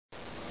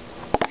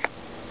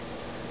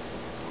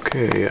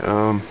Okay,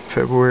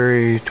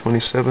 February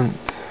 27th,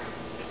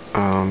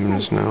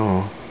 is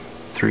now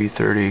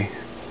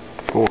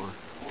 3:34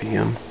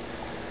 p.m.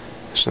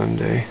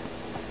 Sunday,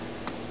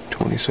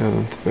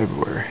 27th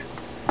February.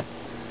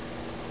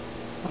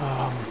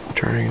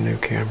 Turning a new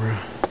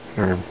camera,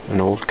 or an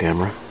old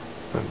camera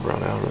I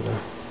brought out of the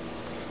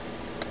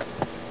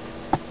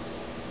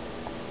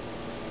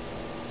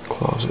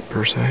closet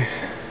per se.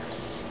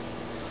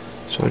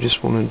 So I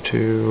just wanted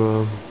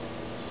to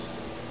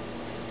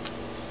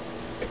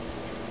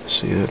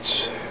see,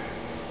 that's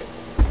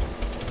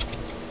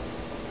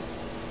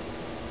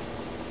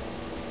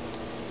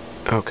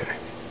okay.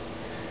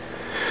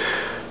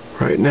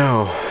 Right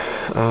now,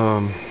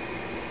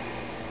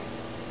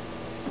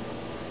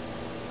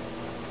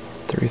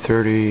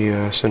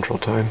 3:30 Central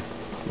Time,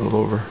 a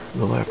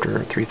little after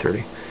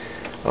 3:30.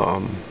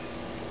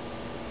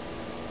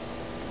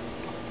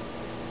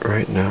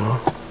 Right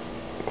now,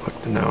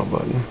 click the now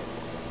button.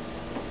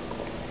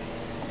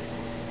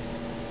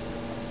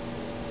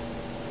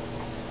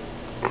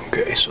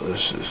 Okay, so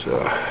this is,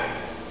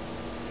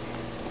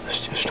 let's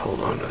just hold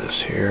on to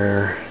this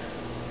here.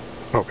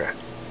 Okay.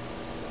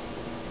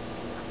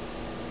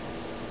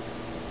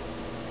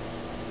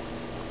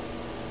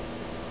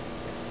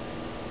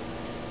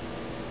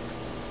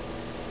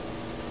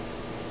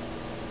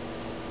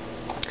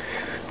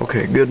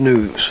 Okay, good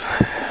news.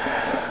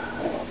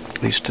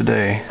 At least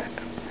today.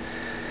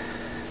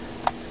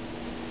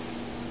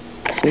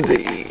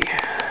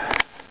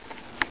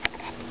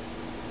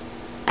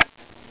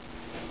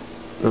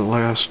 The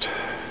last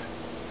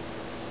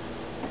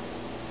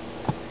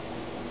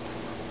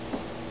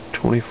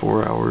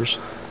 24 hours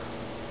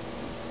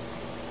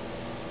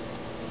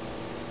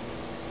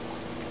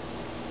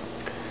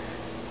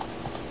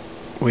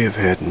we have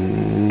had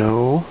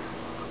no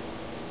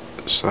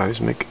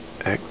seismic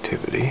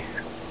activity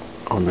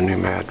on the new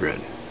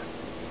Madrid,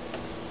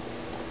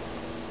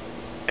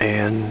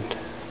 and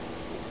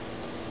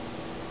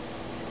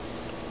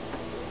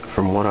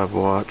from what I've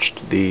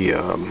watched, the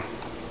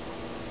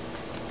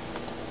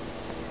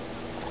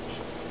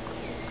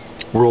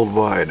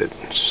worldwide,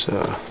 it's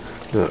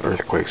the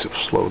earthquakes have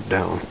slowed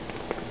down.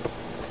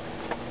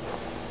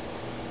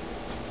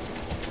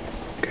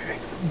 Okay,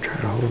 I'm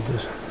trying to hold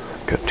this.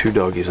 I've got two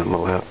doggies on my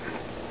lap.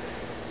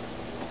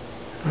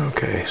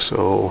 Okay,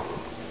 so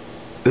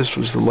this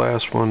was the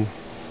last one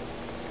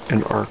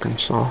in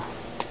Arkansas.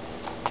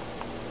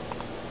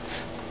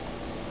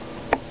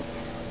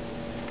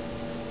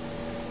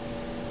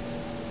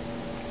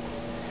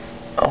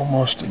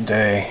 Almost a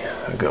day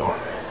ago.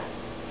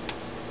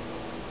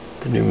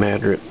 The new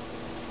Madrid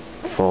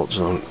fault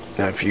zone.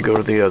 Now if you go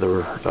to the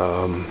other,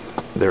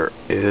 there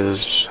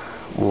is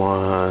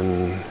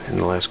one in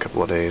the last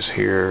couple of days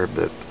here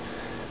that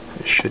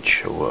it should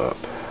show up.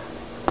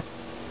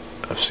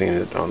 I've seen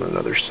it on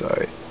another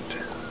site.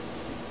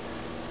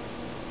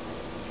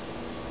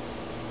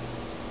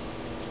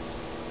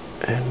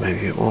 And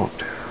maybe it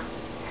won't.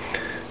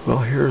 Well,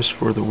 here's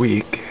for the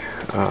week.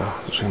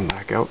 Zoom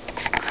back out.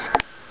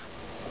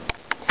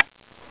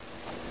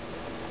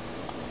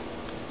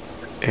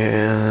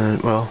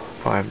 And, well,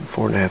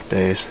 4.5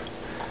 days.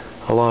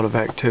 A lot of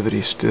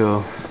activity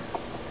still.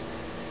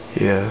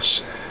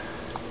 Yes.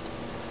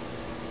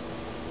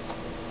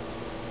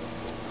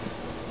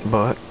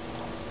 But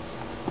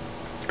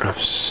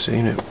I've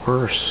seen it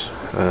worse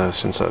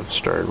since I've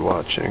started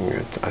watching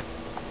it.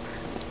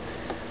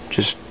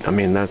 I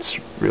mean, that's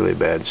really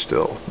bad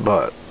still,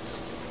 but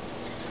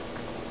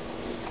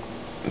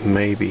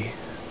maybe.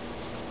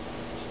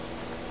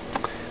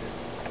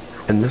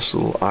 And this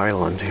little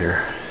island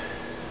here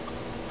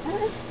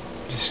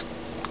just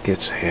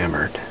gets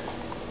hammered.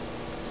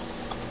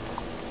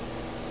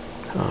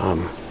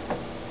 Of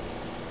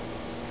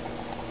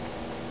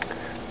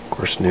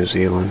course, New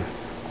Zealand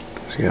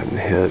has gotten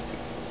hit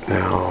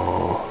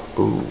now.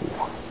 Ooh.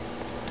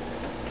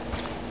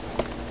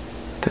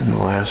 Then the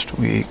last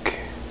week,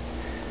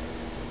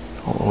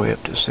 all the way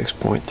up to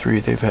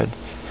 6.3, they've had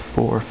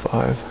 4 or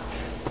 5.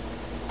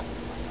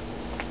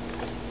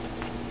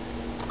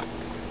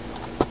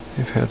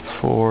 They've had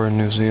 4 in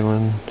New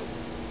Zealand,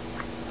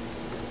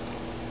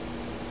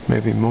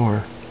 maybe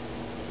more.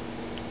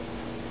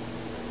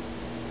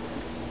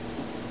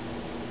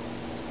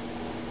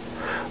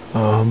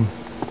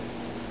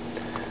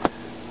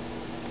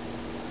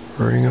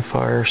 Ring of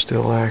Fire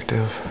still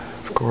active,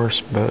 of course,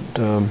 but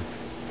I'm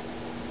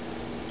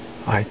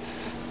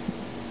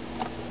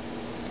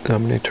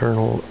an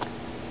eternal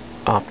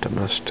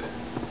optimist,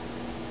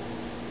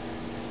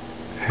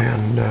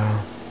 and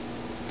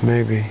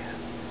maybe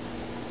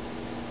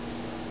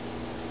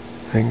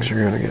things are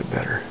going to get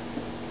better.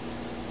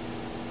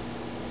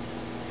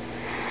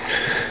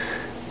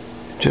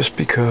 Just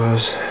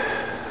because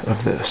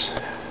of this.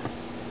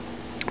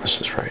 This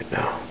is right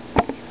now.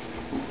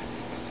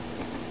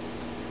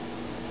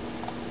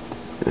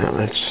 Now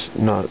that's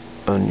not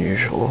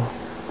unusual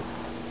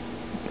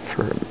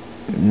for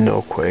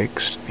no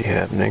quakes to be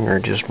happening, or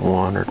just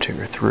 1 or 2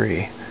 or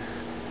 3.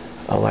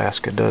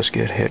 Alaska does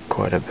get hit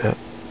quite a bit.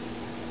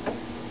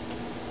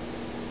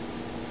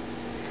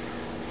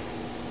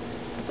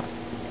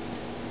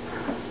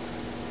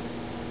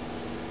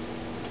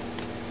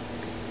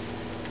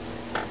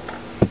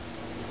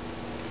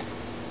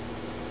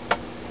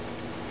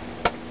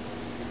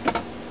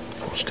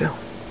 still.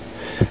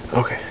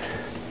 Okay.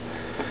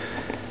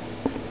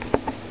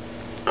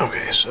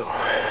 Okay, so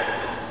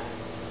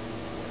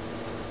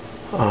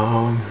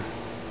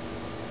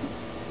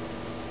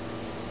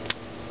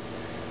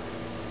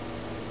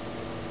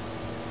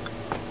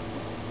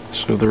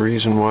so the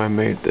reason why I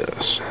made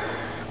this,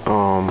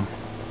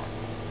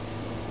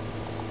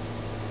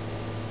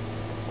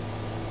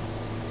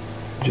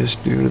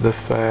 just due to the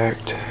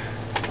fact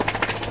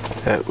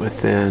that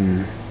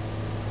within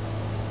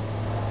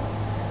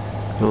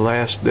the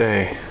last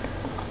day,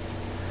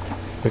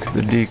 look at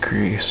the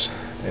decrease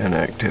in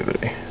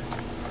activity.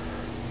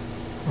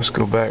 Let's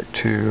go back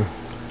to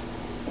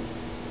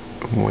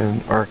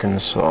when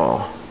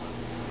Arkansas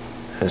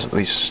has at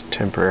least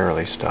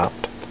temporarily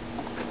stopped.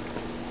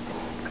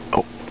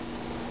 Oh.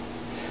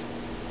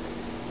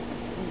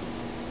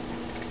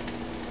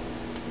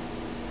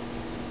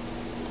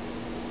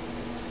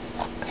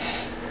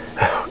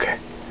 Okay.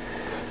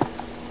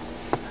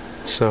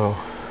 So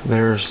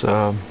there's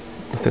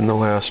within the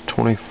last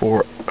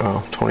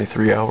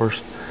 23 hours,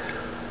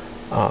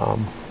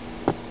 and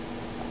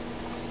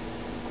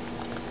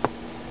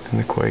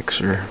the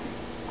quakes are,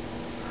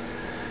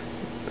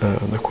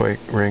 the quake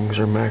rings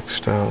are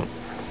maxed out.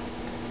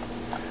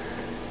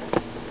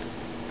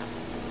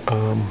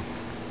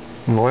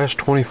 In the last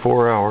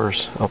 24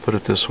 hours, I'll put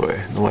it this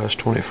way, in the last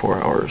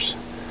 24 hours,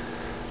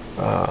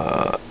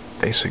 a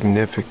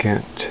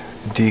significant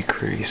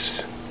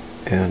decrease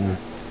in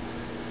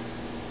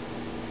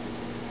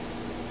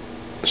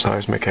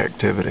seismic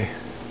activity.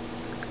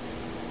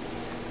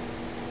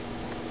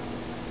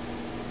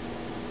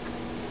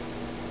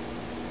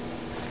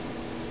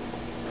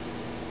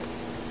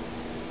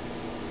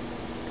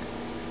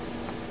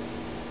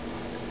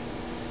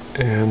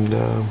 And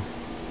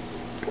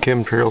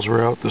chemtrails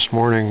were out this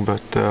morning,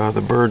 but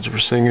the birds were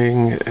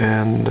singing,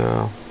 and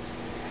I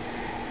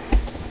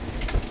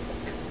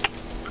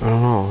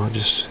don't know,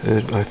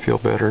 I feel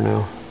better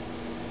now.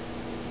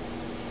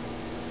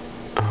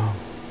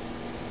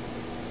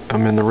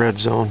 I'm in the red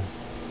zone,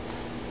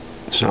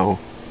 so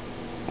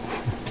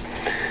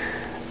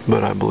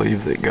but I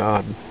believe that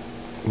God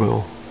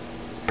will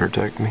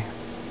protect me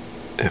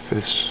if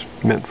it's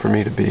meant for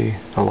me to be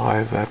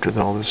alive after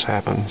all this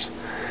happens.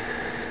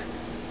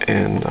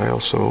 And I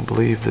also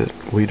believe that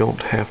we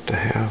don't have to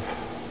have,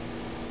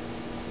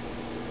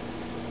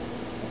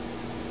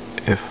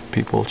 if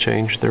people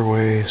change their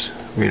ways,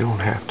 we don't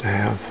have to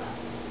have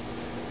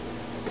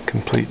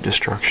complete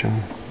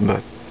destruction.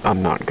 But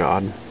I'm not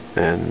God,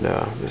 and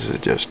this is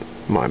just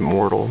my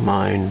mortal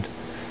mind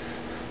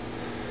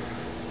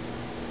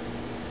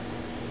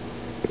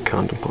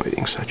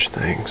contemplating such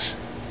things.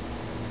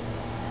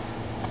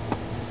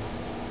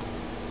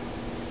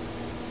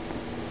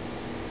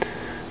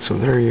 So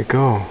there you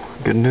go.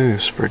 Good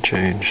news for a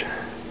change.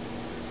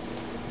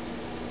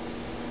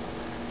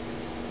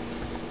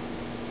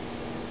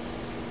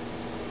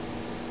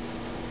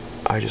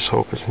 I just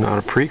hope it's not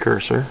a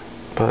precursor,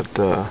 but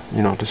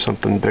you know, to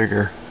something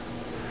bigger.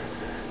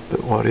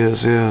 But what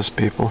is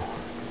people.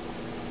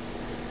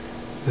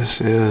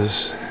 This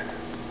is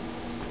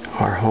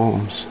our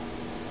homes.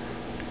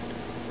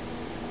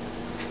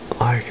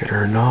 Like it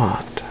or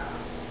not,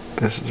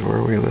 this is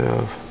where we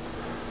live.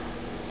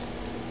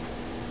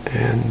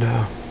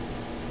 And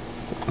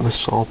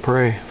let's all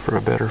pray for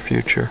a better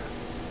future.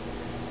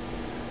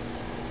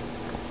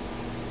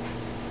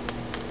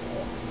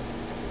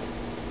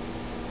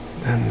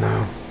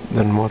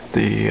 Than what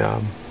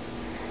the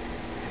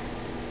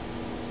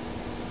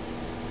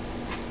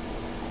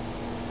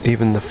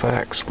even the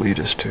facts lead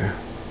us to.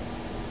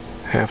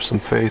 Have some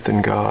faith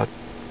in God.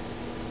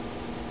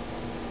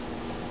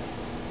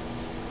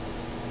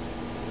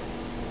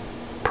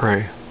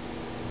 Pray.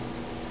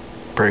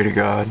 Pray to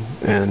God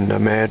and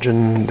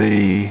imagine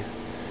the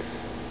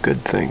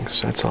good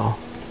things, that's all.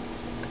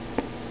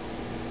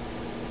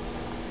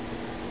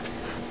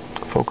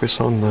 Focus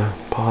on the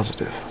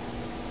positive.